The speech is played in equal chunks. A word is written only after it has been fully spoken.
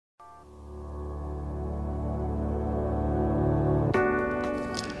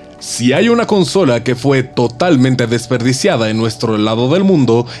Si hay una consola que fue totalmente desperdiciada en nuestro lado del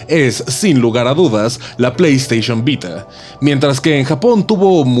mundo, es, sin lugar a dudas, la PlayStation Vita. Mientras que en Japón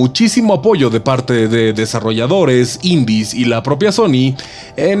tuvo muchísimo apoyo de parte de desarrolladores, indies y la propia Sony,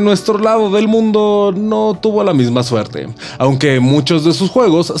 en nuestro lado del mundo no tuvo la misma suerte, aunque muchos de sus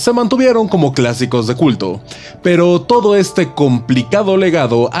juegos se mantuvieron como clásicos de culto. Pero todo este complicado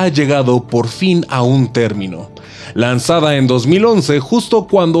legado ha llegado por fin a un término. Lanzada en 2011, justo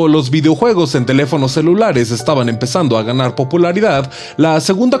cuando los videojuegos en teléfonos celulares estaban empezando a ganar popularidad, la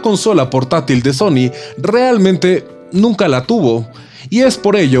segunda consola portátil de Sony realmente nunca la tuvo. Y es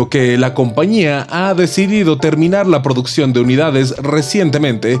por ello que la compañía ha decidido terminar la producción de unidades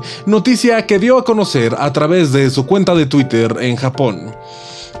recientemente, noticia que dio a conocer a través de su cuenta de Twitter en Japón.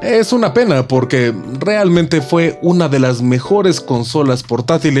 Es una pena porque realmente fue una de las mejores consolas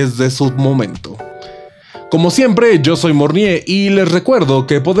portátiles de su momento. Como siempre, yo soy Mornier y les recuerdo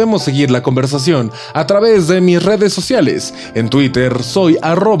que podemos seguir la conversación a través de mis redes sociales. En Twitter soy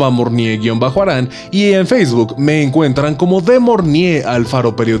 @Mornier_Arán y en Facebook me encuentran como de Mornier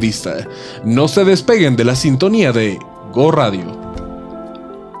Alfaro Periodista. No se despeguen de la sintonía de Go Radio.